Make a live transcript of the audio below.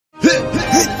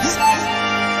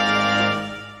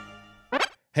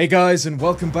Hey guys, and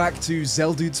welcome back to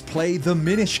Zeldudes Play the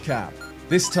Minish Cap.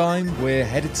 This time, we're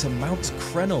headed to Mount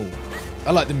Crenel.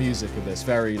 I like the music of this,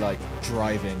 very like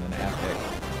driving and epic.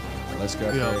 Let's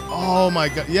go for it. Oh my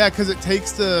god, yeah, because it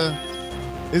takes the...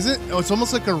 Is it? Oh, it's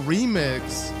almost like a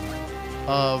remix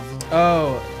of...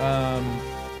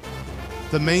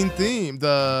 the main theme,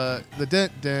 the I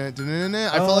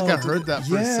felt like I heard that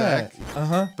for a sec.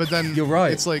 But then you're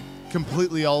right. It's like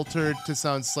completely altered to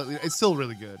sound slightly... It's still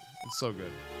really good. It's so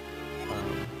good.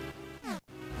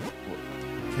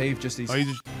 Cave just east. Oh, you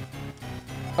just...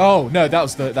 Oh no,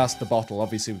 that's the bottle.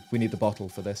 Obviously, we need the bottle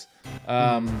for this.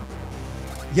 Yeah,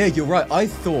 you're right. I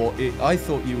thought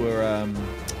you were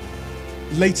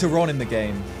later on in the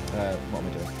game. What am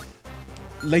I doing?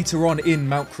 Later on in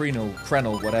Mount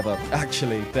Crenel, whatever.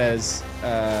 Actually, there is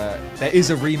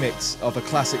a remix of a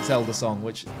classic Zelda song,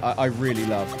 which I really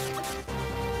love.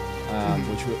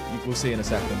 Which we'll see in a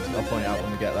second. I'll point it out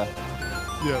when we get there.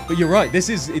 Yeah. But you're right.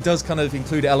 It does kind of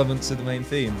include elements of the main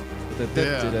theme.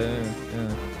 It's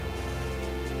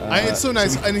so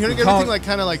nice. And hearing everything like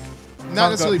kind of like not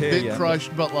necessarily bit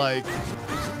crushed, but like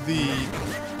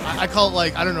I call it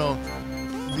like, I don't know,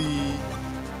 the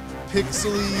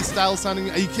pixely style sounding.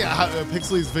 You can't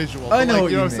pixely is visual. I know like,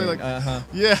 what you know you what I'm mean. saying? Like,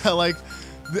 yeah, like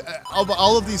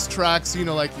all of these tracks,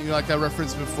 like I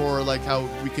referenced before, like how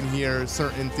we can hear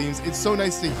certain themes. It's so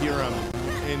nice to hear them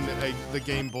in the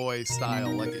Game Boy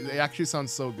style. Like it actually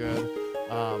sounds so good.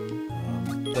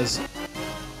 There's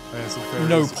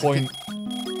no point.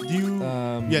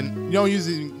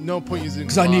 No point using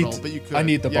because but you could. I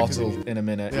need the bottle in a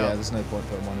minute. Yeah, there's no point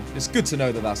putting one in. It's good to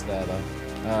know that that's there though.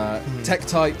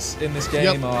 Tektites in this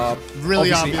game are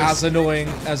really obviously as annoying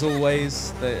as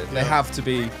always. They have to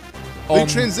be. They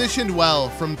transitioned well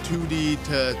from 2D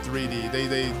to 3D.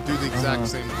 They do the exact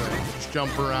same thing. Just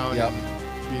jump around and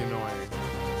be annoying.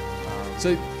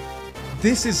 So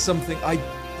this is something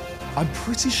I'm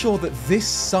pretty sure that this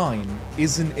sign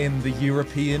isn't in the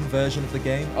European version of the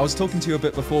game. I was talking to you a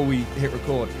bit before we hit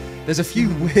record. There's a few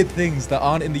weird things that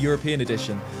aren't in the European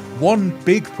edition. One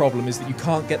big problem is that you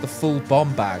can't get the full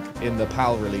bomb bag in the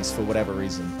PAL release for whatever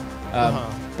reason.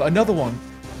 But another one,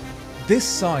 this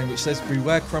sign which says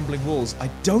 "Beware crumbling walls," I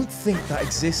don't think that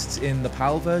exists in the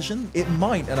PAL version. It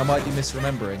might, and I might be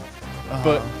misremembering.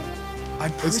 But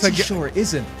I'm pretty sure it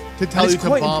isn't. To tell you it's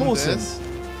quite to bomb important. this.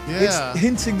 Yeah. It's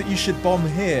hinting that you should bomb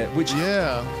here, which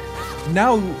now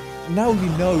you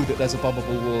know that there's a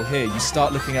bombable wall here. You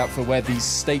start looking out for where these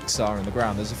stakes are in the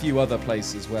ground. There's a few other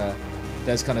places where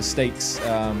there's kind of stakes.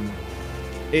 But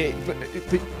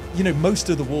you know, most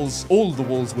of the walls, all of the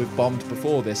walls we've bombed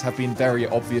before this have been very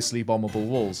obviously bombable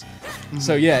walls.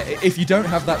 So yeah, if you don't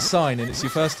have that sign and it's your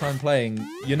first time playing,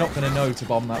 you're not going to know to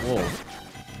bomb that wall.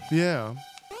 Yeah.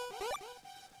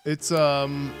 It's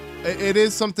it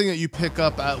is something that you pick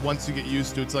up once you get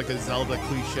used to. It's like a Zelda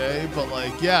cliche, but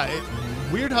like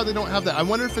weird how they don't have that. I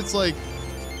wonder if it's like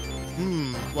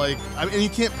like, I mean, you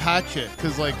can't patch it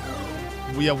because like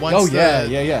once once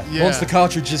the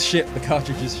cartridge is shipped, the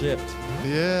cartridge is shipped.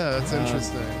 Yeah, that's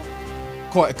interesting.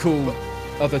 Quite a cool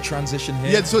other transition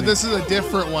here. Yeah, so this is a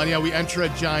different one. Yeah, we enter a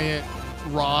giant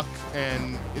rock,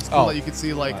 and it's cool that you can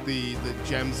see like the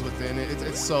gems within it.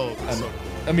 It's so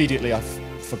immediately I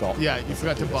forgot. Yeah, you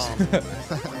forgot to bomb.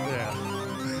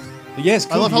 Yeah, it's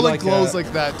cool. I love how it glows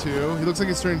like that too. He looks like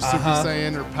he's turning Super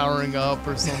Saiyan or powering up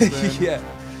or something. Yeah.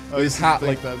 His hat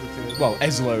like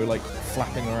Ezlo like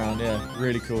flapping around. Yeah,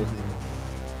 really cool.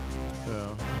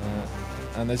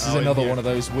 And this is another one of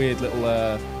those weird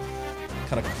little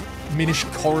kind of Minish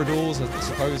corridors, I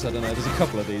suppose. I don't know. There's a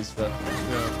couple of these, but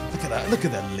look at that. Look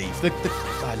at that leaf. I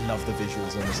love the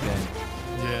visuals on this game.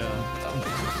 Yeah.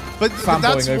 But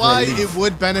that's why it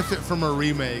would benefit from a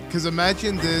remake. Because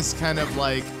imagine this kind of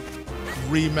like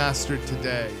remastered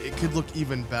today. It could look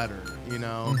even better, you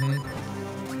know?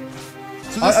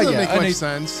 So this doesn't make much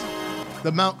sense.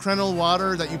 The Mount Crenel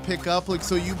water that you pick up, like,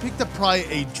 so you picked up probably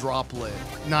a droplet,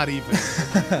 not even.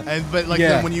 But like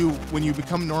then when you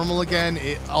become normal again,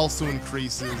 it also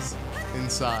increases in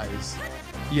size.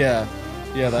 Yeah,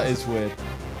 that is weird.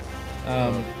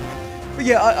 But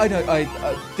yeah, I know.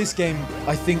 This game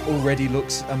I think already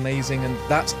looks amazing, and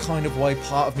that's kind of why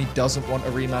part of me doesn't want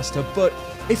a remaster. But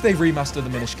if they remaster the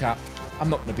Minish Cap, I'm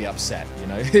not going to be upset. You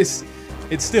know, it's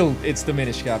the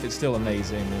Minish Cap. It's still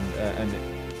amazing,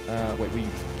 wait,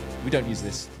 we don't use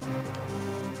this.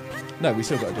 No, we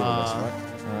still got to do all this, right?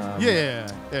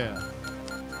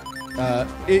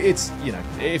 It's, you know,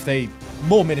 if they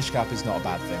more Minish Cap is not a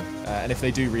bad thing, and if they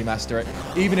do remaster it,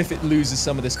 even if it loses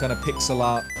some of this kind of pixel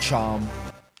art charm,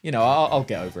 you know, I'll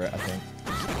get over it, I think.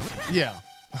 Yeah.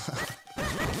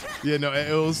 Yeah, no,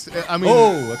 it was. I mean.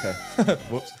 Oh, okay.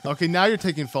 Whoops. Okay, now you're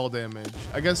taking fall damage.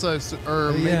 I guess,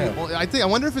 or maybe. Yeah. I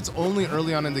wonder if it's only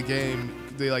early on in the game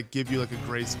they like give you like a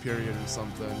grace period or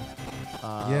something.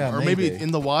 Yeah, or maybe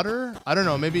in the water. I don't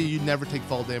know. Maybe you never take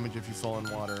fall damage if you fall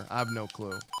in water. I have no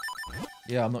clue.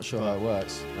 Yeah, I'm not sure how it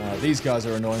works. These guys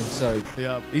are annoying. So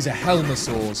these are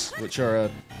Helmosaurs, which are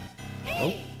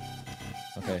oh.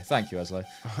 Okay, thank you, Aslo.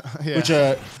 Yeah. Which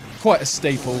are quite a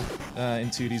staple in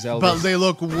 2D Zelda. But they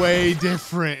look way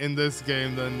different in this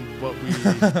game than what we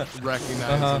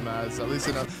recognize them as. At least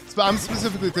I'm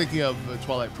specifically thinking of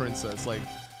Twilight Princess. Like,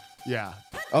 yeah.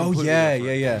 Oh yeah,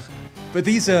 yeah. But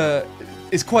these are.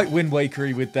 It's quite Wind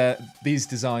Wakery with these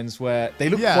designs where they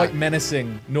look quite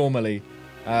menacing normally.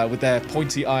 With their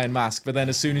pointy iron mask, but then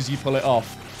as soon as you pull it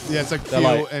off, yeah, it's like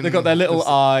cute and they've got their little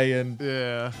eye, and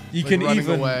you like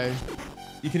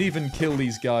can even kill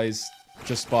these guys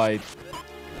just by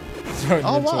throwing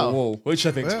them into a wall, which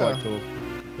I think is quite cool.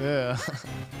 Yeah.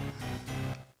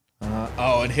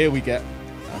 Oh, and here we get.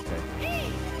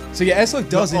 Okay. So yeah, Eslo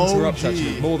does interrupt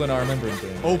actually more than I remember him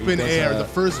doing. Open air, the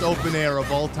first open air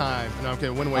of all time. No, okay,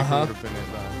 Wind Waker would have been it.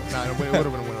 No, it would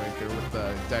have been Wind Waker with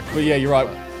the deck. But yeah, you're right.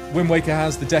 Wind Waker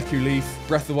has the Deku Leaf,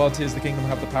 Breath of the Wild, Tears of the Kingdom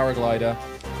have the Paraglider,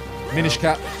 Minish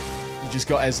Cap, you just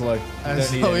got Eslo.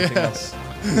 You don't need anything else.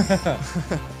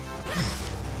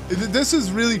 This is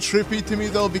really trippy to me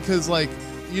though, because like,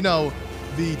 you know,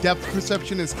 the depth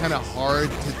perception is kind of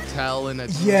hard to tell in a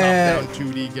top-down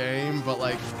 2D game, but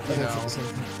like, you know.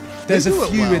 There's a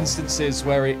few instances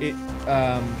where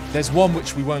there's one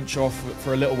which we won't show off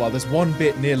for a little while. There's one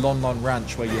bit near Lon Lon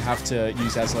Ranch where you have to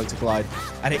use Eslo to glide,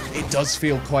 and it does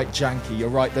feel quite janky. You're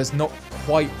right, there's not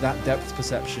quite that depth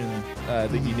perception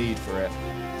that you need for it.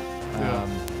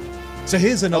 So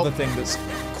here's another thing that's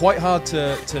quite hard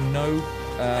to know.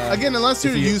 Again, unless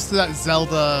you're used to that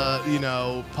Zelda, you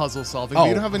know, puzzle solving. But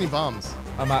you don't have any bombs.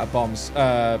 I'm out of bombs.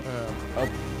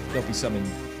 There'll be some in...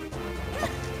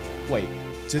 wait.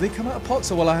 Do they come out of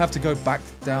pots, or will I have to go back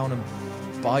down and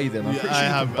buy them? I'm pretty sure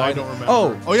I don't remember.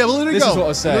 Oh yeah, well, there you go. This is what I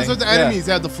was saying. Those are the enemies.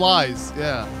 They have the flies.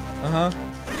 Yeah.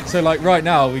 So like right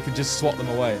now, we can just swap them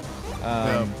away.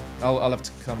 I'll have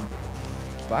to come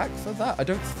back for that. I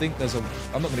don't think there's a.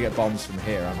 I'm not gonna get bombs from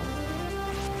here, am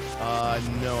I?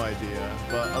 No idea.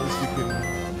 But at least you can.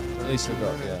 At least we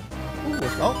got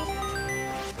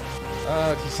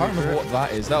I can't remember what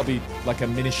that is. That'll be like a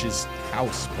Minish's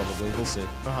house, probably. We'll see.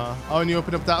 Oh, and you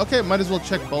open up that. Okay, might as well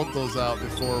check both those out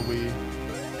before we.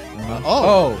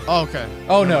 Okay.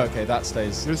 Oh no, okay, that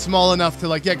stays. They're small enough to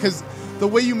like, because the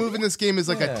way you move in this game is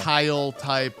like a tile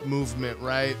type movement,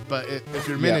 right? But if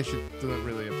you're Minish, it doesn't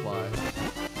really apply.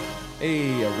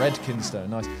 Hey, a red kinstone,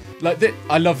 nice. Like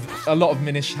I love a lot of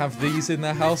Minish have these in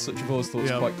their house, which I've always thought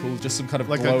was quite cool. Just some kind of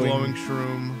like a glowing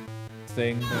shroom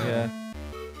thing. Yeah.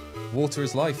 Water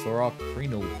is life for our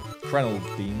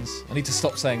Crenel beans. I need to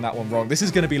stop saying that one wrong. This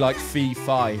is going to be like Fi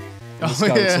in the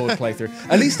Skyward Sword playthrough.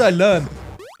 At least I learned.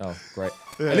 Oh, great.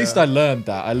 At least I learned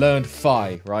that. I learned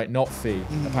Fi, right? Not Fee,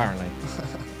 apparently.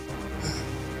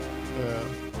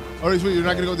 Alright, so you're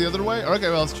not going to go the other way? Okay,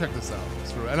 well, let's check this out.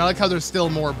 And I like how there's still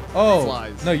more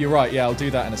flies. No, you're right. Yeah, I'll do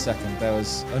that in a second. There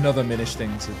was another Minish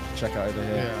thing to check out over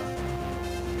here.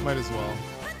 Yeah. Might as well.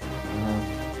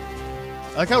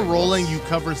 I like how rolling, you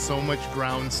cover so much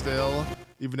ground still,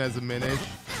 even as a Minish.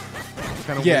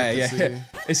 Kind of weird to see.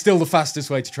 It's still the fastest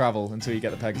way to travel until you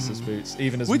get the Pegasus boots,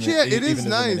 even as it is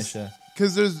nice.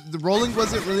 Because the rolling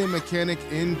wasn't really a mechanic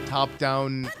in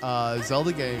top-down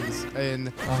Zelda games,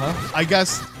 and I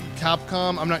guess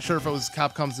Capcom. I'm not sure if it was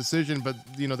Capcom's decision, but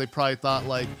you know they probably thought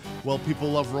like, well, people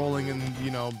love rolling in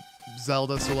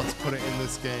Zelda, so let's put it in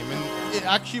this game, and it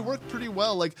actually worked pretty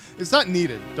well. Like it's not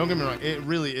needed. Don't get me wrong, it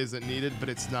really isn't needed, but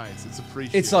it's nice. It's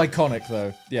appreciated. It's iconic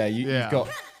though. Yeah, you've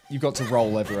got to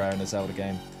roll everywhere in a Zelda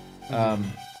game, and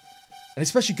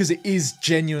especially because it is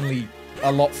genuinely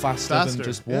a lot faster than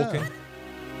just walking.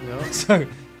 So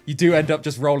you do end up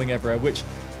just rolling everywhere, which,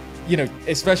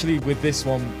 especially with this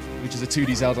one, which is a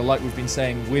 2D Zelda, like we've been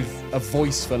saying, with a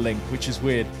voice for Link, which is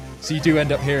weird. So you do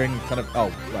end up hearing kind of,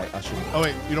 oh, right, I shouldn't. Oh,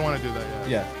 wait, you don't want to do that yet.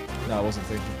 Yeah, no, I wasn't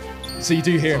thinking. So you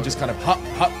do hear him just kind of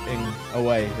hut-hutting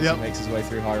away as he makes his way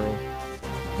through Hyrule.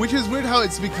 Which is weird how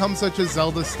it's become such a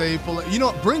Zelda staple. You know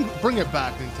what, bring it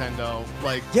back, Nintendo.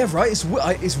 Like, yeah, right,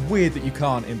 it's weird that you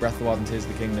can't in Breath of the Wild and Tears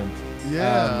of the Kingdom.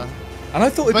 Yeah. And I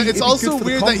thought it'd it's also good for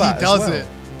weird that he does it.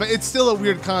 But it's still a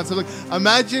weird concept. Like,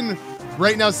 imagine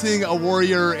right now seeing a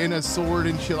warrior in a sword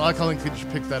and shit. I like how Link could just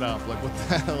pick that up. Like, what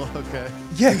the hell? Okay.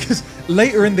 Yeah, because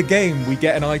later in the game, we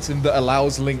get an item that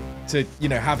allows Link to,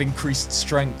 have increased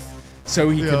strength. So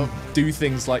he can do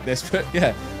things like this. But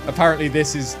yeah, apparently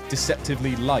this is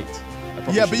deceptively light.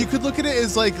 Yeah, but you could look at it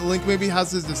as like Link maybe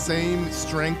has the same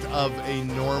strength of a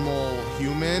normal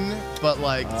human, but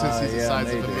like since he's the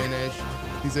size of a Minish,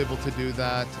 he's able to do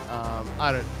that.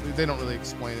 They don't really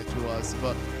explain it to us,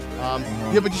 but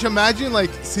yeah, but just imagine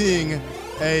like seeing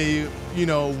a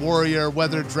warrior,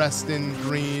 whether dressed in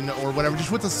green or whatever,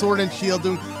 just with a sword and shield,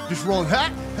 just rolling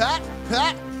ha ha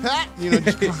ha ha,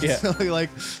 just constantly, like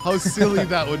how silly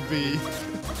that would be.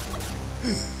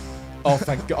 Oh,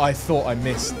 thank God! I thought I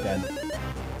missed then.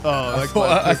 Oh,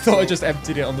 I thought I just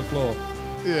emptied it on the floor.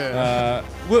 Yeah.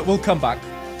 We'll come back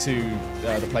to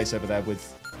the place over there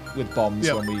with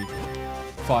bombs when we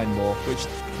find more, which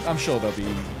I'm sure there'll be.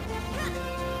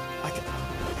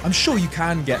 I'm sure you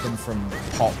can get them from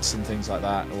pots and things like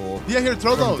that, or here,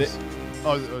 throw those.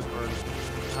 Or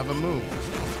have a move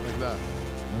like that.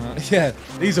 Yeah,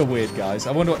 these are weird guys.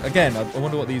 I wonder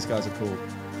what these guys are called.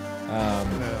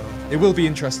 It will be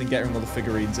interesting getting all the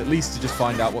figurines, at least to just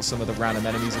find out what some of the random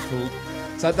enemies are called.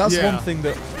 So that's one thing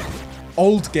that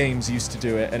old games used to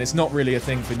do it, and it's not really a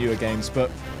thing for newer games, but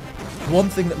one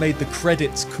thing that made the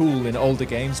credits cool in older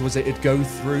games was it'd go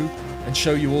through and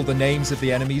show you all the names of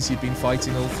the enemies you'd been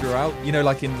fighting all throughout.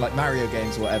 Like in Mario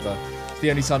games or whatever. It's the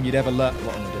only time you'd ever learn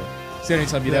It's the only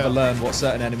time you'd ever learn what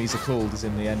certain enemies are called is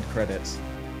in the end credits.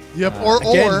 Yep, or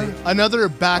another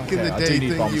back in the day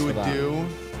thing you would do.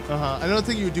 Another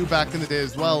thing you would do back in the day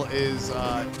as well is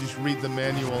just read the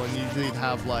manual, and usually you'd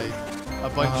have like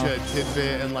a bunch of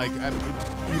tidbit and like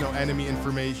enemy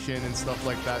information and stuff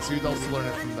like that. So you'd also learn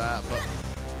it from that. But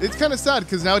it's kind of sad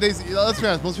because nowadays, let's be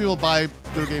honest, most people buy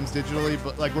their games digitally,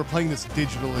 but like we're playing this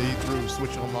digitally through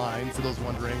Switch Online. For those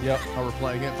wondering how we're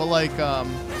playing it, but like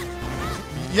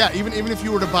yeah, even if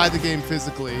you were to buy the game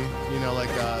physically,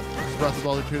 like Breath of the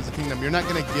Wild, Tears of the Kingdom, you're not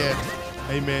gonna get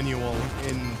a manual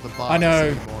in the box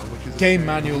anymore, which is game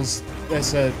manuals.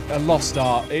 There's a lost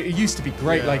art. It used to be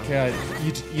great. Like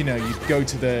you'd go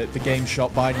to the game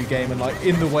shop, buy a new game, and like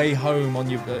in the way home on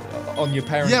your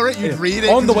parents. Yeah, right. You'd read it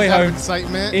on the way home.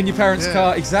 Excitement in your parents'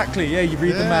 car. Exactly. Yeah, you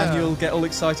read the manual, get all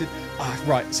excited.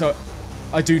 Right. So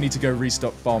I do need to go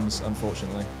restock bombs,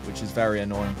 unfortunately, which is very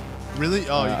annoying. Really?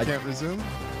 Oh, you can't resume?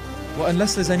 Well,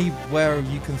 unless there's anywhere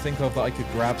you can think of that I could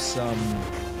grab some.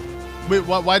 Wait,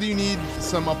 why do you need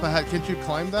some up ahead? Can't you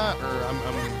climb that?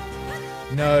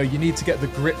 Or No, you need to get the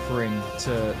grip ring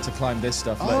to climb this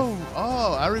stuff. Oh,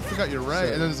 I already forgot. You're right.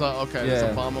 So, and then there's there's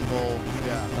a bombable.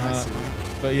 Yeah, I see.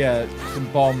 But yeah, can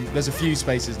bomb. There's a few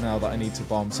spaces now that I need to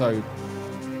bomb. So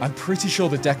I'm pretty sure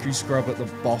the Deku Scrub at the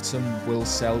bottom will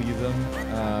sell you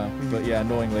them. But yeah,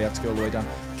 annoyingly, I have to go all the way down.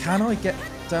 Can I get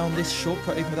down this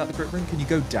shortcut even without the grip ring? Can you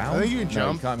go down? I think you can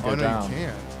jump. No, you can't go down. No, you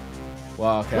can't.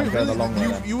 Well, okay, I'm going the long way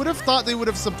then. You would have thought they would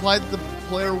have supplied the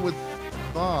player with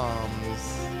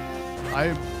bombs.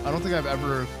 I don't think I've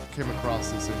ever came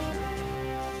across this issue.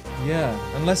 Yeah,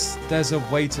 unless there's a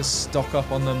way to stock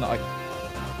up on them that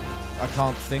I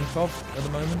can't think of at the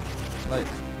moment. Like,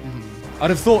 I'd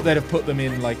have thought they'd have put them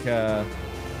in like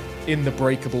in the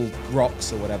breakable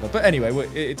rocks or whatever. But anyway,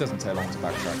 it doesn't take long to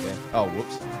backtrack here. Oh,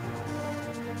 whoops.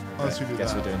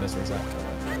 Guess we're doing this for a sec.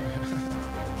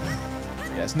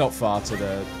 Yeah, it's not far to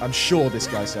the. I'm sure this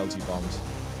guy sells you bombs.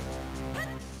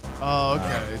 Oh,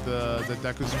 okay. The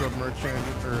Deku Scrub merchant,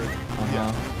 or yeah.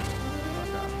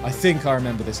 Okay. I think I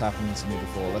remember this happening to me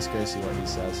before. Let's go see what he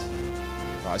says.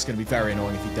 Right, it's going to be very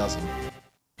annoying if he doesn't.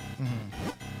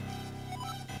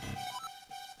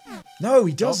 No,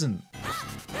 he doesn't.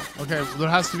 Oh. Okay, there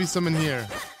has to be some in here.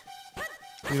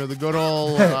 The good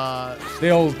old. The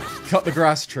old cut the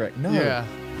grass trick. No. Yeah.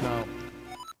 No.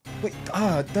 Wait.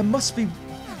 There must be.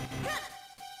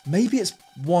 Maybe it's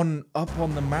one up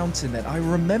on the mountain then. I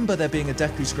remember there being a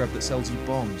Deku Scrub that sells you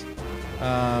bombs. Well,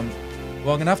 I'm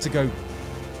gonna have to go.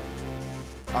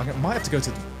 I might have to go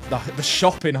to the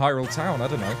shop in Hyrule Town. I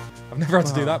don't know. I've never had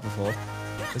to do that before.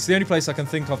 It's the only place I can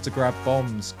think of to grab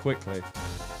bombs quickly.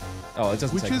 Oh, it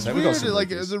doesn't take a second. Which is weird.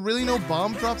 Like, is there really no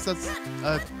bomb drops?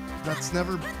 That's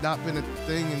never not been a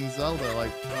thing in Zelda.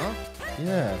 Like, huh?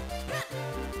 Yeah.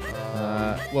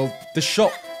 Well, the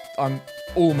shop, I'm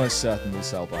almost certain will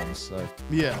sell bombs. So.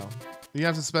 Yeah. You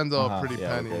have to spend a pretty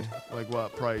penny. Like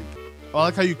what? Probably. Oh, I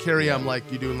like how you carry him like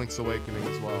you do in Link's Awakening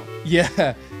as well.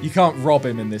 Yeah, you can't rob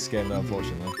him in this game, though,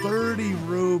 unfortunately. 30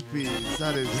 rupees.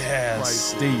 That is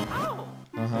steep.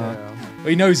 But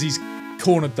he knows he's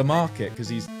cornered the market because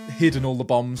he's hidden all the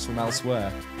bombs from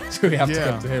elsewhere. So we have to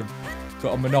come to him.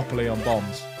 Got a monopoly on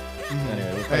bombs.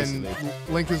 Anyway, and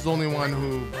Link is the only one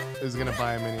who is gonna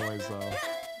buy him anyways, though.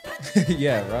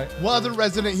 Yeah, right. What other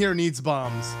resident here needs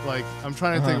bombs? Like, I'm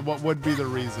trying to think what would be the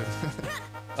reason.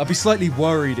 I'd be slightly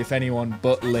worried if anyone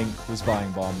but Link was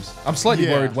buying bombs. I'm slightly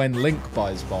worried when Link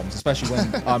buys bombs, especially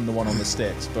when I'm the one on the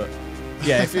sticks. But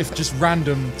yeah, if just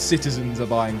random citizens are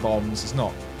buying bombs, it's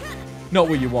not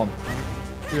what you want.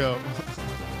 Yeah.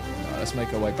 Let's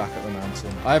make our way back up the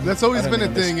mountain. That's always been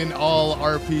a thing in all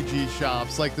RPG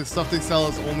shops. Like, the stuff they sell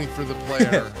is only for the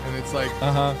player. And it's like,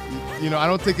 you know, I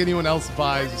don't think anyone else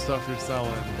buys the stuff you're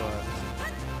selling, but...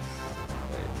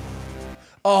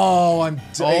 Oh,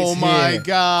 oh my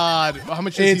God! How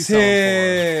much is he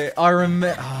selling for? I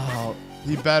remember. Oh,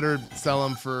 he better sell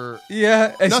them for.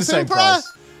 Yeah, it's the same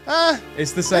price.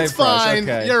 It's the same it's price. Fine.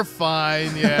 Okay. You're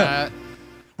fine. Yeah.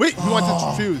 Wait, you want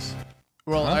to fuse?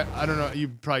 Well, I don't know.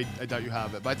 I doubt you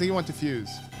have it, but I think you want to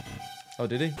fuse. Oh,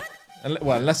 did he?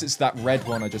 Well, unless it's that red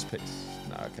one I just picked.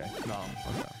 No, okay. No.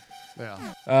 Okay.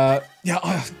 Yeah.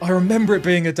 Yeah, I remember it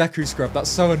being a Deku scrub. That's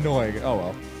so annoying. Oh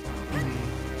well.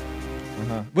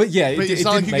 But yeah, it it's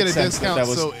not didn't like you make get a sense discount,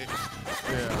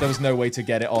 that there was no way to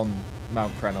get it on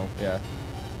Mount Crenel. Yeah.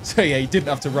 So yeah, you didn't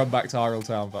have to run back to Hyrule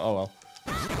Town, but oh well.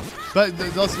 But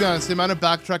let's be honest, the amount of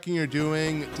backtracking you're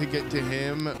doing to get to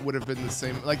him would have been the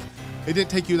same. Like, it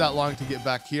didn't take you that long to get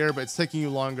back here, but it's taking you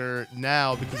longer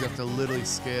now because you have to literally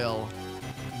scale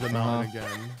the mountain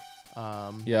again.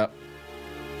 Yeah.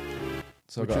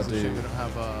 So I gotta do. We don't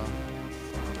have a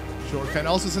shortcut.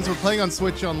 Also, since we're playing on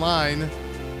Switch Online,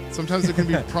 sometimes there can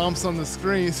be prompts on the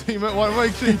screen, so you might want to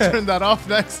make sure you turn that off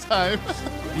next time.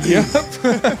 Yep.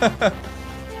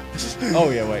 Oh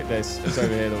yeah, wait, it's over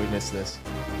here that we missed this.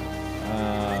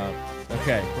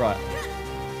 Okay, right.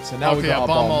 So now we've got our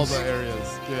bomb bombs. all the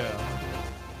areas. Yeah.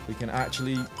 We can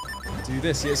actually do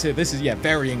this. Yeah, so this is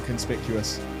very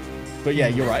inconspicuous. But yeah,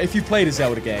 you're right. If you played a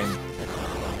Zelda game,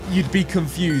 you'd be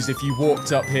confused if you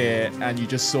walked up here and you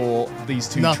just saw these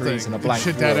two trees and a blank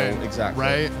wall. Exactly.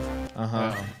 Right?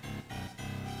 Uh-huh. Yeah.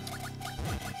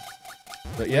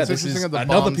 But yeah, this is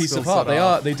another piece of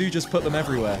art. They do just put them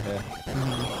everywhere here.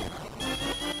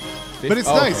 But it's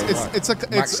nice.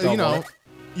 It's you know,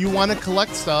 you want to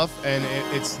collect stuff, and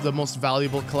it's the most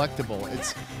valuable collectible.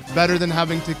 It's better than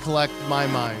having to collect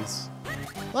Mai's.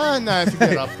 Well, no, if you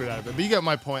get an upgrade out of it, but you get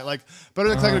my point. Like, better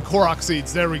than collecting Korok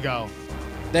seeds. There we go.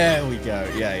 There we go.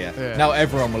 Yeah. Now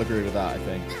everyone will agree with that, I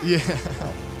think.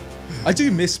 Yeah. I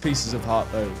do miss pieces of heart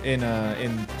though in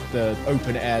the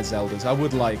open air Zeldas. I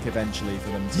would like eventually for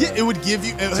them to it would give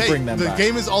you bring them back. The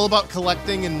game is all about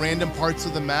collecting in random parts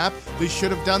of the map. They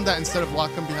should have done that instead of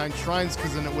lock them behind shrines,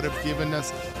 because then it would have given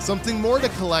us something more to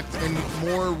collect and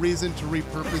more reason to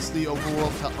repurpose the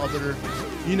overworld to other,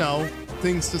 you know,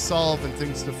 things to solve and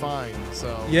things to find.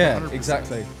 So yeah, 100%.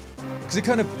 exactly. Because it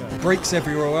kind of breaks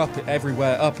everywhere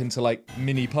up into like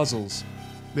mini puzzles.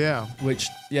 Yeah. Which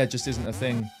just isn't a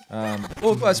thing.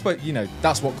 Well, I suppose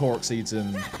that's what Korok seeds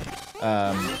and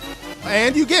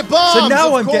you get bombs. So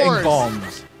now I'm getting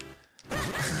bombs.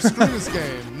 Screw this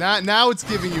game. Now it's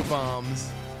giving you bombs.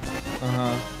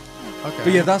 Okay.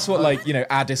 But yeah, that's what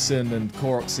Addison and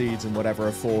Korok seeds and whatever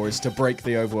are for, is to break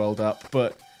the overworld up.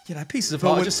 But pieces of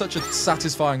heart are just such a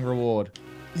satisfying reward.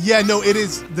 Yeah, no, it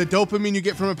is the dopamine you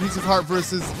get from a piece of heart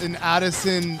versus an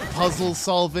Addison puzzle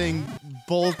solving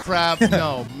bull crap.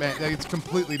 No, man, it's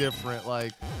completely different.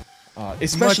 Like,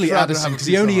 especially Addison, because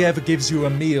he only ever gives you a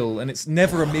meal, and it's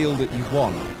never a meal that you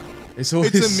want. It's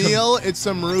always a meal. It's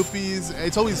some rupees.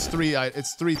 It's always three.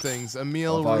 It's three things: a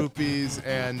meal, rupees,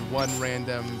 and one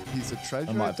random piece of treasure.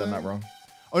 I might have done that wrong.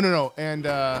 Oh no,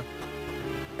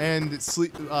 and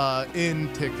sleep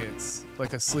in tickets,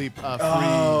 like a free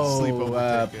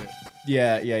sleepover ticket.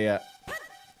 Yeah.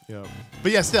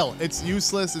 But yeah, still, it's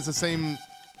useless. It's the same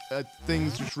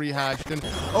things just rehashed, and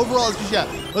overall, it's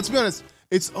just let's be honest.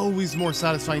 It's always more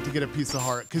satisfying to get a piece of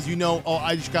heart, because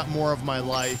I just got more of my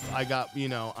life. I got,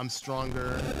 I'm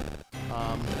stronger.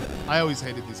 I always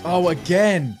hated these puzzles. Oh,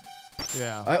 again.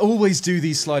 Yeah. I always do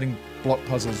these sliding block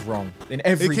puzzles wrong in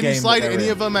every game. Can you slide any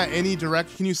of them at any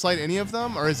direction? Can you slide any of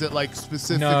them, or is it like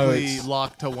specifically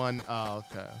locked to one? Oh,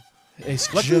 okay.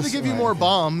 It's luckily they give you more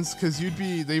bombs, because they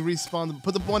respawn.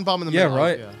 Put the one bomb in the middle. Yeah,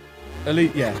 right. At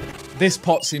least, this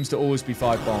pot seems to always be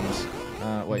 5 bombs.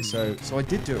 Wait, so I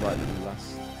did do it right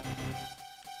last.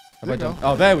 Have I done?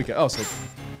 Oh, there we go. Oh, so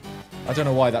I don't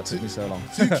know why that took me so long.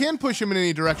 So you can push him in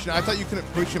any direction. I thought you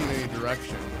couldn't push him in any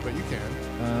direction, but you can.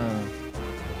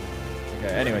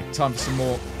 Okay. Anyway, time for some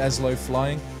more Eslo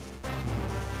flying.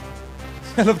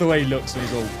 I love the way he looks when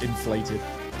he's all inflated.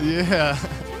 Yeah,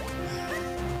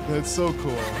 that's so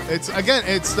cool. It's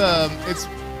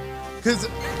because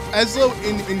Eslo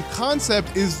in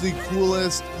concept is the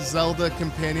coolest Zelda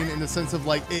companion, in the sense of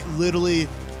like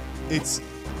it's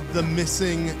the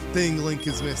missing thing Link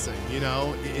is missing,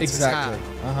 It's exactly.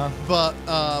 But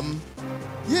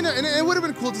Yeah, no, and it would have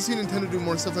been cool to see Nintendo do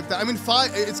more stuff like that. I mean, Fi,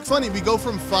 it's funny, we go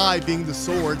from Fi being the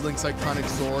sword, Link's iconic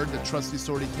sword, the trusty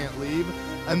sword he can't leave,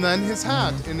 and then his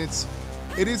hat, and it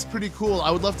is pretty cool.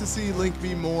 I would love to see Link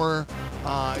be more,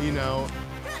 you know,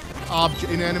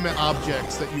 inanimate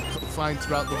objects that you find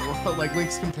throughout the world, like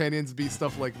Link's companions be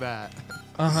stuff like that.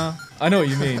 I know what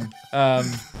you mean.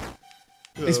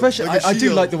 Especially, like I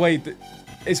do like the way that,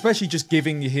 especially just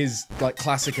giving his like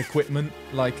classic equipment,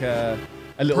 like a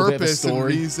little bit of a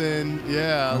story. And reason,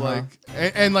 yeah, like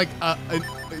and like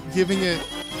giving it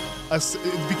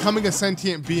becoming a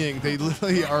sentient being. They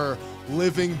literally are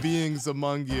living beings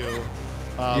among you.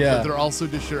 But they're also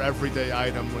just your everyday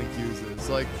item Link uses.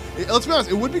 Like, let's be honest,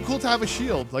 it would be cool to have a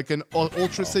shield, like an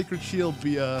ultra sacred shield,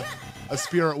 be a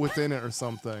spirit within it or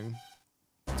something.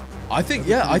 I think,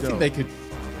 yeah, I think they could.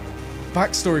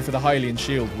 Backstory for the Hylian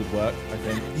shield would work, I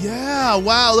think. Yeah,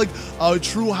 wow, like a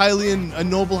true Hylian, a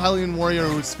noble Hylian warrior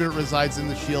whose spirit resides in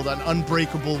the shield, an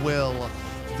unbreakable will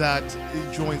that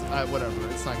joins. Whatever,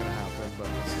 it's not gonna happen,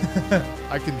 but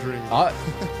I can dream.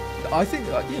 I think,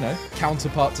 you know,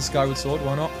 counterpart to Skyward Sword,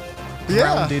 why not?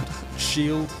 Yeah. Grounded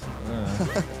shield.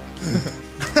 Okay.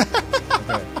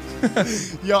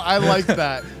 Yo, I like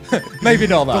that. Maybe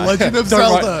not that. The Legend of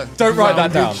Zelda. Don't write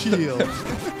that down. Shield.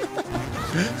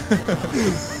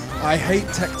 I hate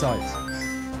tektites.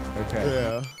 Okay.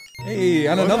 Yeah. Hey,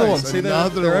 and another one. See, they're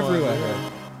everywhere.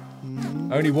 Yeah.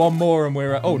 Only one more and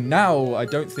we're at... Oh, now I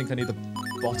don't think I need the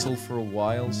bottle for a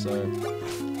while, so...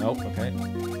 Nope, okay.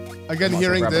 Again,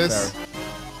 hearing this...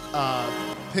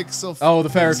 Pixel... Oh, the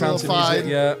fairy fountain music,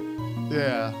 yeah.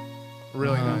 Yeah.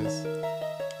 Really nice.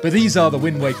 But these are the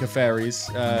Wind Waker fairies,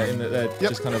 in that they're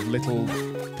just kind of little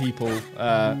people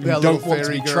who don't want to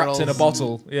be trapped in a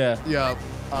bottle. Yeah. Yeah.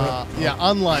 Yeah.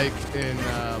 Unlike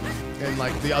in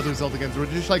like the other Zelda games, where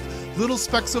they're just like little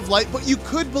specks of light. But you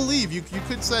could believe, you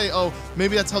could say, oh,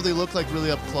 maybe that's how they look like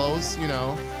really up close. You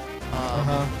know.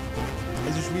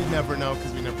 It's just we never know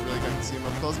because we never really got to see them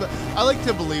up close. But I like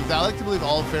to believe that. I like to believe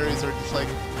all fairies are just like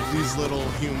these little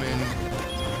human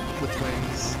with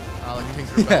wings, like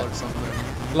Tinkerbell or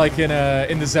something. Like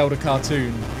in the Zelda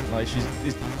cartoon, like she's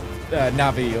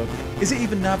Navi, or is it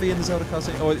even Navi in the Zelda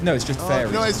cartoon? Or no, it's just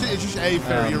fairies. No, it's just a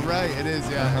fairy. You're right, it is.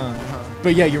 Yeah.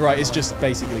 But yeah, you're right. It's just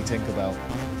basically Tinkerbell,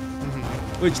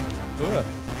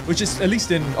 which is, at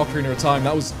least in Ocarina of Time,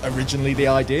 that was originally the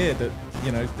idea, that,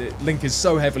 you know, Link is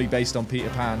so heavily based on Peter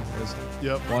Pan.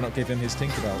 Why not give him his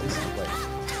Tinkerbell?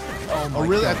 Oh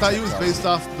really? God, I thought he was based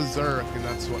off Berserk, and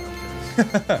that's what.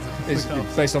 It's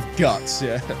based off Guts,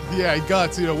 yeah. Yeah,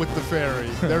 Guts, you know, with the fairy.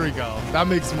 There we go. That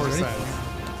makes more sense.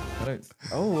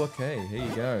 Oh, okay. Here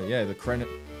you go. Yeah, the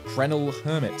Crenel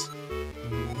Hermit.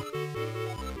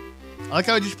 I like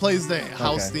how it just plays the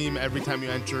house theme every time you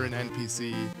enter an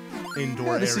NPC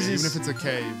indoor area, even if it's a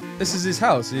cave. This is his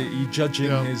house. You judging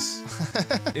his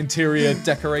interior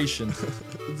decoration.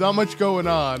 There's not much going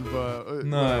on, but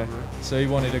no. Whatever. So he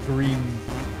wanted a green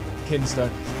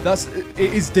Kinstone.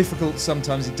 It is difficult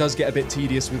sometimes. It does get a bit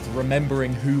tedious with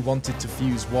remembering who wanted to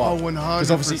fuse what. Oh, 100%.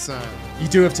 Because obviously you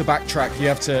do have to backtrack. You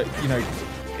have to, you know,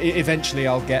 eventually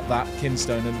I'll get that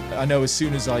Kinstone, and I know as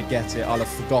soon as I get it, I'll have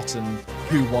forgotten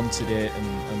who wanted it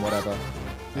and whatever.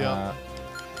 Yeah.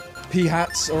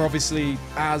 P-hats are obviously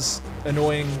as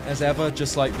annoying as ever,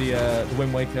 just like the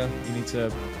Wind Waker. You need to,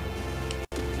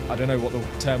 I don't know what the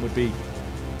term would be,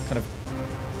 kind of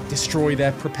destroy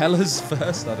their propellers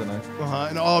first. I don't know.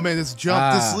 And oh man, this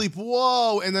jump to sleep,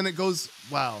 whoa, and then it goes.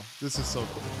 Wow, this is so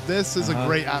cool. This is a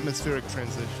great atmospheric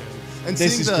transition. And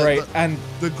this is great, and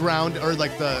the ground, or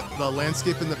like the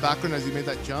landscape in the background as you made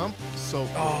that jump, so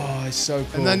cool. Oh, it's so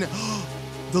cool. And then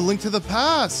the Link to the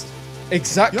Past.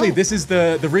 Exactly. Yo. This is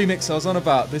the remix I was on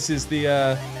about. This is the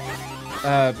A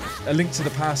Link to the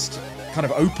Past kind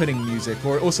of opening music,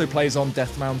 or it also plays on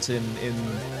Death Mountain in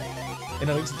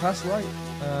A Link to the Past, right?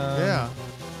 Yeah.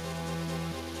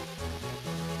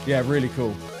 Yeah, really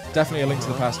cool. Definitely A Link to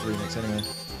the Past remix, anyway.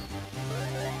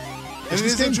 And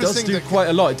this game does do quite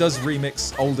a lot. It does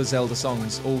remix older Zelda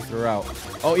songs all throughout.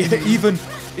 Oh yeah, even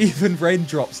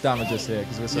raindrops damage us here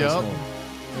because we're so small.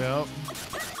 Yep.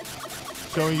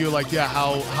 Showing you like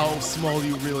how small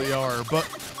you really are. But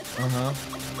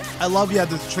I love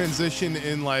this transition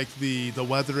in like the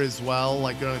weather as well.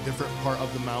 Like you're on a different part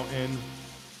of the mountain.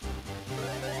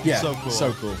 Yeah, so cool.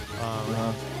 So cool.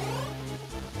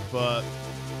 But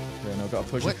yeah, no, gotta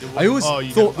push it. I always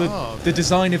thought the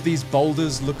design of these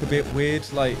boulders look a bit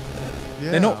weird. Like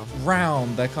they're not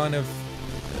round. They're kind of,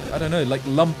 I don't know, like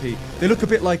lumpy. They look a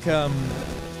bit like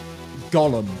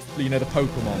Gollum, you know, the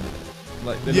Pokemon.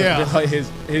 Like they look a bit like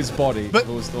his body. But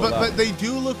they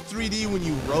do look 3D when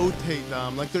you rotate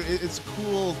them. Like it's a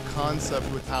cool concept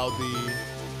with how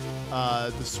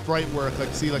the sprite work. Like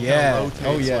see like how it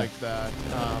rotates like that.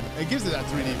 It gives it that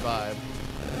 3D vibe.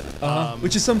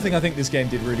 Which is something I think this game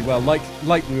did really well. Like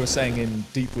we were saying in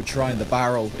Deepwood Shrine, the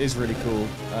barrel is really cool.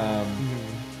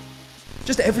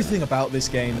 Just everything about this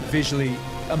game, visually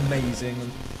amazing.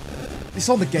 It's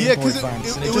on the Game Boy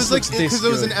Advance. It was like because it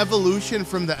was an evolution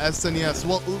from the SNES.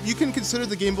 Well, you can consider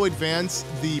the Game Boy Advance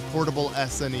the portable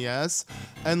SNES,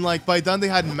 and like by then they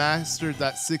had mastered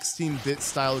that 16-bit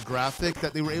style graphic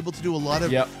that they were able to do a lot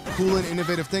of cool and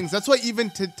innovative things. That's why even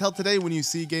till today, when you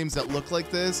see games that look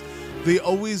like this, they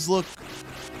always look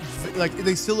like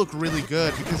they still look really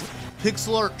good because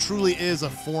pixel art truly is a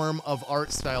form of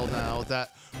art style now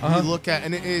that we look at,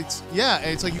 and it's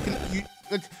like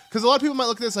because a lot of people might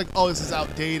look at this like, oh, this is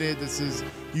outdated.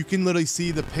 You can literally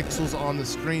see the pixels on the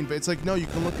screen, but it's like, no, you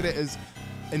can look at it as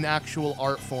an actual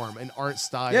art form, an art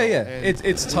style. Yeah.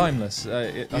 It's timeless.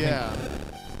 Okay, I think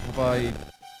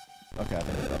I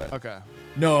got it. Okay.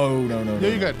 No,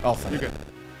 you're good. Oh, thank you're good.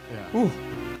 Yeah. Ooh.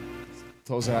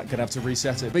 Thought I was gonna have to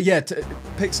reset it, but yeah,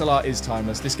 pixel art is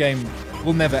timeless. This game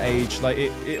will never age. Like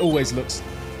it always looks,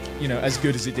 as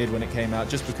good as it did when it came out.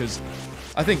 Just because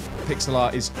I think pixel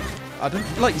art is,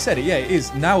 like you said, it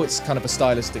is. Now it's kind of a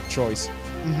stylistic choice,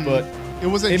 but it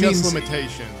wasn't just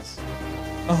limitations.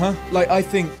 Like I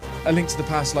think A Link to the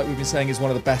Past, like we've been saying, is one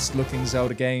of the best looking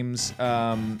Zelda games.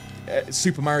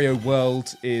 Super Mario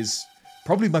World is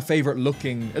probably my favorite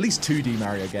looking, at least 2D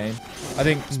Mario game. I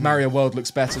think Mario World looks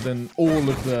better than all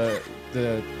of the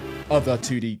other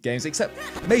 2D games, except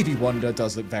maybe Wonder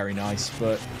does look very nice,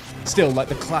 but still, like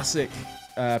the classic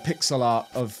pixel art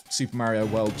of Super Mario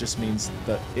World just means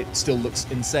that it still looks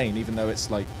insane, even though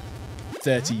it's like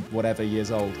 30 whatever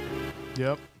years old.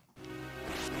 Yep.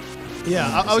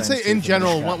 Yeah, I would say in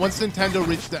general, once Nintendo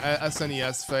reached the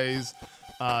SNES phase,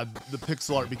 the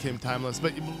pixel art became timeless.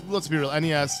 But let's be real,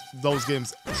 NES, those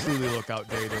games truly look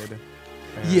outdated.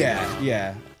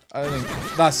 Yeah. I think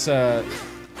that's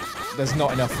there's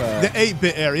not enough. The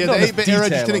 8-bit era, the 8-bit era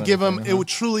just didn't give them. It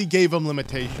truly gave them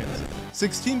limitations.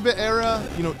 16-bit era,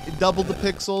 it doubled the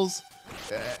pixels.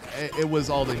 It was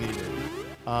all they needed.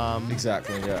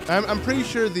 Exactly. Yeah. I'm pretty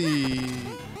sure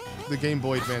the Game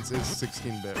Boy Advance is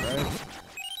 16-bit, right?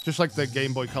 Just like the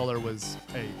Game Boy Color was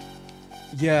 8.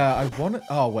 Yeah, I want to...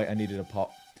 Oh, wait, I needed a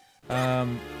pop. I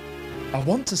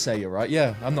want to say you're right.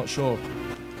 Yeah, I'm not sure.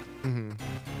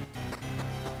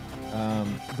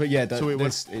 But yeah, it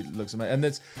looks amazing. And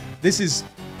this is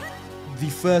the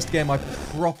first game I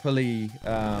properly...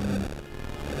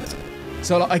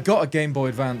 So like, I got a Game Boy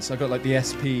Advance. I got like the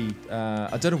SP.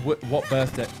 I don't know what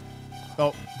birthday...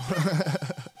 Oh.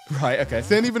 Right, okay.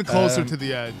 Stand even closer to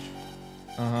the edge.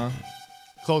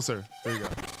 Closer. There you go.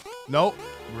 Nope.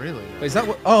 Really? Wait, is that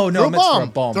what? Oh no, I meant for a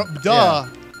bomb. Duh. Yeah.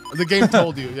 The game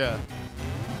told you. Yeah.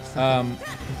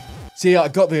 So yeah, I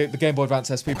got the Game Boy Advance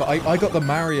SP, but I got the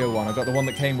Mario one. I got the one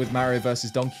that came with Mario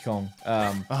vs. Donkey Kong,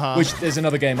 which is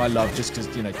another game I love just because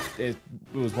it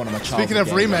was one of my childhood Speaking of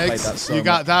games. remakes, you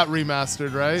got that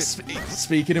remastered, right?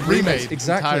 Speaking of remakes,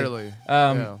 exactly.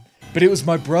 Entirely. But it was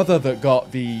my brother that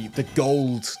got the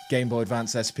gold Game Boy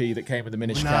Advance SP that came with the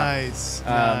Minish Cap.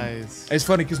 Nice. It's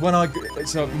funny because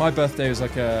so my birthday was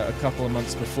like a couple of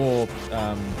months before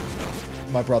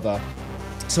my brother,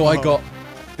 so I got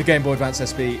the Game Boy Advance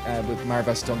SP with Mario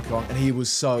vs. Donkey Kong, and he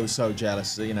was so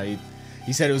jealous.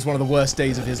 He said it was one of the worst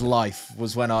days of his life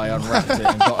was when I unwrapped it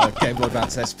and got a Game Boy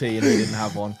Advance SP and he didn't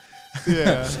have one.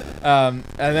 Yeah. And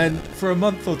then for a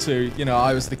month or two,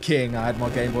 I was the king. I had my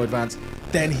Game Boy Advance.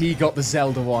 Then he got the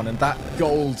Zelda one, and that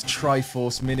gold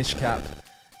Triforce Minish Cap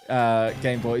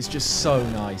Game Boy is just so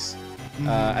nice.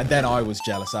 And then I was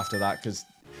jealous after that because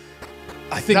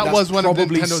I think that was one of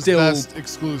Nintendo's best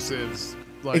exclusives.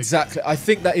 Exactly. I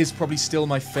think that is probably still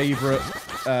my favorite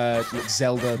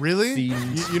Zelda. Really?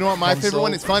 Themed you know what my console. favorite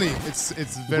one? It's funny.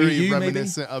 It's very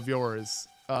reminiscent of yours.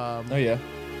 Oh yeah.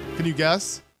 Can you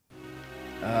guess?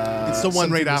 It's the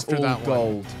one right after that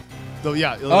gold. one. Though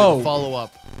yeah, follow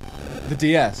up. The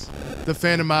DS. The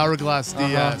Phantom Hourglass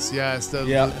DS. Yes.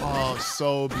 Oh,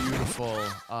 so beautiful.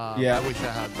 Yeah. I wish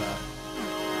I had that.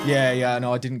 Yeah.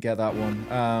 No, I didn't get that one.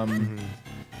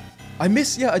 I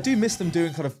do miss them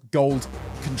doing kind of gold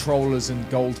controllers and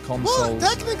gold consoles. Well,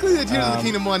 technically, the Tears of the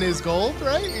Kingdom one is gold,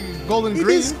 right? Gold and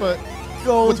green, but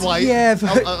gold with white. Yeah,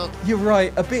 but you're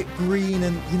right. A bit green,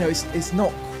 and it's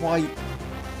not quite.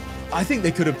 I think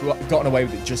they could have gotten away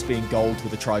with it just being gold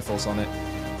with a Triforce on it,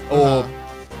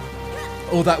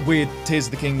 or that weird Tears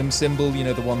of the Kingdom symbol.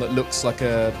 The one that looks like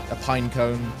a pine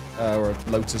cone or a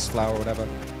lotus flower or whatever.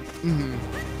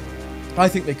 I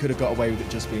think they could have got away with it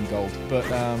just being gold. But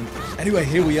anyway,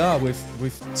 here we are.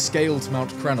 We've scaled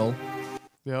Mount Crenel.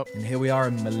 Yep. And here we are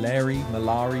in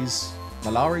Melari's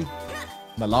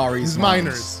His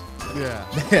miners. Yeah.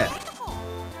 Yeah.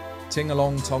 Ting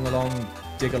along, tong along,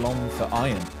 dig along for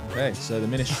iron. Okay, so the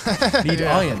Minish need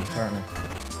iron, apparently.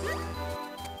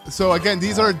 So again,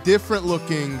 these are different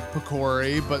looking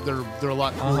Picori, but they're a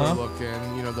lot cooler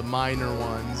looking. You know, the miner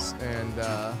ones, and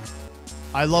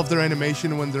I love their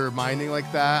animation when they're mining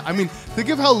like that. I mean, think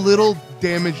of how little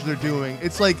damage they're doing.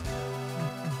 It's like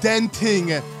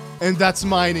denting, and that's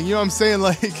mining. You know what I'm saying?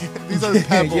 Like these are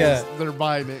pebbles that are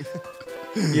mining.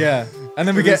 Yeah, and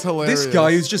then we get this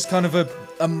guy who's just kind of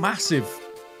a massive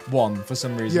one for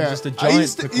some reason. Just a giant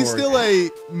Picori. He's still a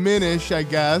Minish, I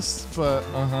guess, but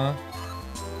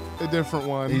a different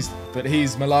one. He's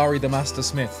Melari the Master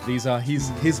Smith. These are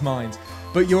his mines.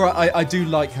 But you're right, I do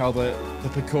like how the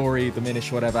Picori, the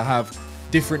Minish, whatever, have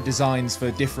different designs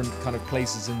for different kind of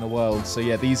places in the world. So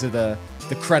yeah, these are the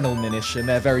Crenel Minish, and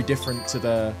they're very different to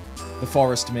the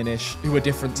forest Minish, who are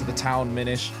different to the town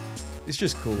Minish. It's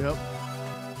just cool. Yep.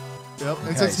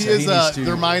 And since he is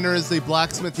their miner is the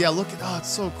blacksmith, look at it's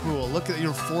so cool. Look at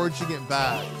you're forging it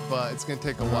back, but it's gonna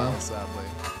take a while, sadly.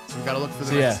 So we gotta look for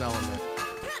the next element.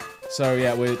 So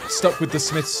yeah, we're stuck with the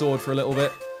smith's sword for a little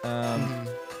bit.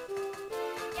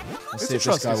 Let's see if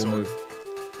this guy will move.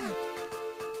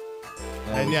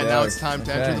 And now it's time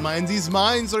to enter the mine. These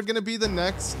mines are gonna be the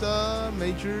next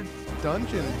major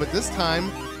dungeon, but this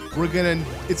time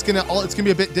it's gonna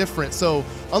be a bit different. So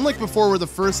unlike before, where the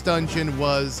first dungeon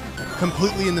was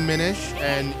completely in the Minish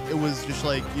and it was just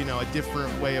like a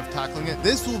different way of tackling it,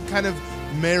 this will kind of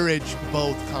marriage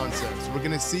both concepts. We're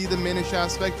gonna see the Minish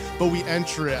aspect, but we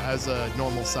enter it as a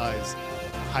normal size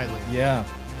highly. Yeah.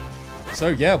 So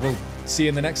yeah, we'll see you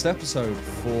in the next episode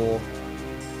for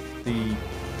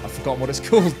I've forgotten what it's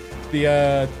called.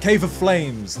 The Cave of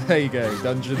Flames. There you go.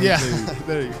 Dungeon 2.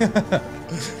 There you go.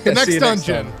 The next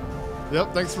dungeon.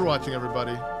 Yep. Thanks for watching,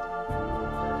 everybody.